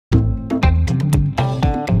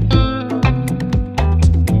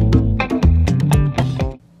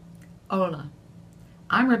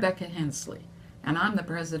I'm Rebecca Hensley, and I'm the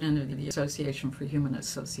president of the Association for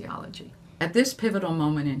Humanist Sociology. At this pivotal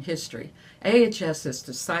moment in history, AHS has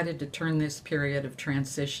decided to turn this period of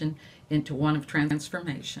transition into one of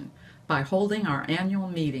transformation by holding our annual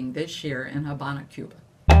meeting this year in Havana, Cuba.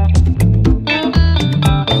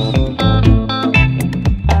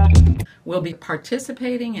 We'll be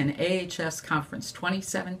participating in AHS Conference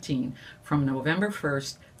 2017 from November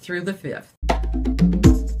 1st through the 5th.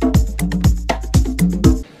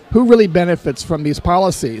 Who really benefits from these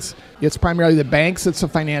policies? It's primarily the banks, it's the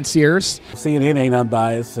financiers. CNN ain't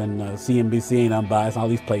unbiased, and CNBC ain't unbiased, all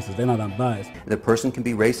these places, they're not unbiased. The person can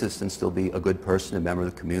be racist and still be a good person, a member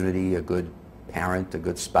of the community, a good parent, a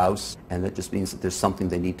good spouse, and that just means that there's something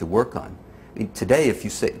they need to work on. I mean, today, if you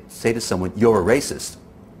say to someone, you're a racist,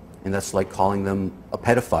 and that's like calling them a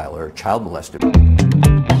pedophile or a child molester.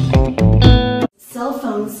 Cell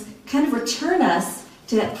phones kind of return us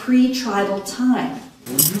to that pre-tribal time.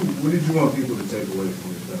 What did you want people to take away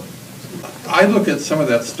from yourself? I look at some of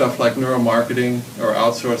that stuff like neuromarketing or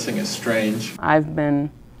outsourcing as strange. I've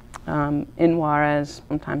been in Juarez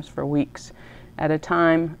sometimes for weeks at a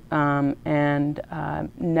time, and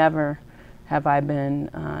never have I been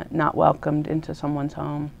not welcomed into someone's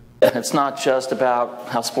home. It's not just about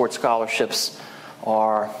how sports scholarships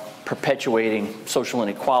are perpetuating social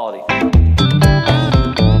inequality.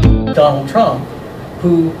 Donald Trump,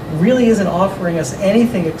 who really isn't offering us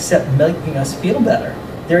anything except making us feel better.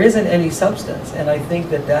 There isn't any substance, and I think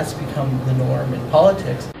that that's become the norm in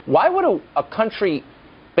politics. Why would a country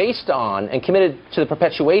based on and committed to the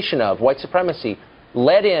perpetuation of white supremacy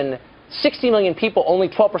let in 60 million people, only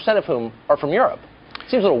 12% of whom are from Europe?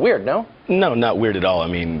 Seems a little weird, no? No, not weird at all. I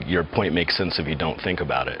mean, your point makes sense if you don't think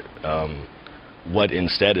about it. What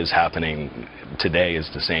instead is happening today is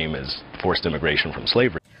the same as forced immigration from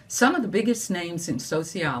slavery. Some of the biggest names in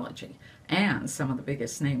sociology and some of the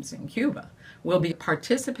biggest names in Cuba will be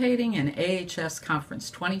participating in AHS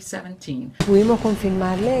Conference 2017. Pudimos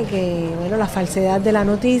confirmarle que, bueno, la falsedad de la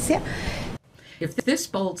noticia. If this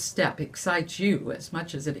bold step excites you as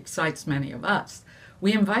much as it excites many of us,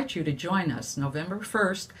 we invite you to join us November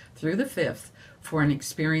 1st through the 5th for an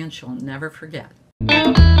experience you'll never forget.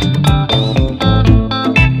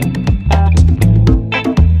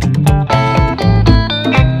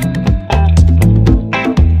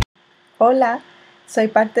 Hola, soy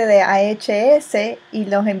parte de AHS y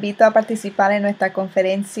los invito a participar en nuestra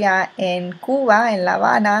conferencia en Cuba, en La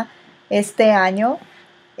Habana, este año.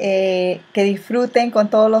 Que disfruten con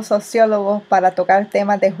todos los sociólogos para tocar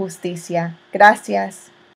temas de justicia.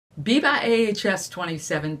 Gracias. Viva AHS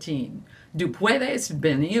 2017. Tú puedes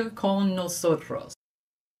venir con nosotros.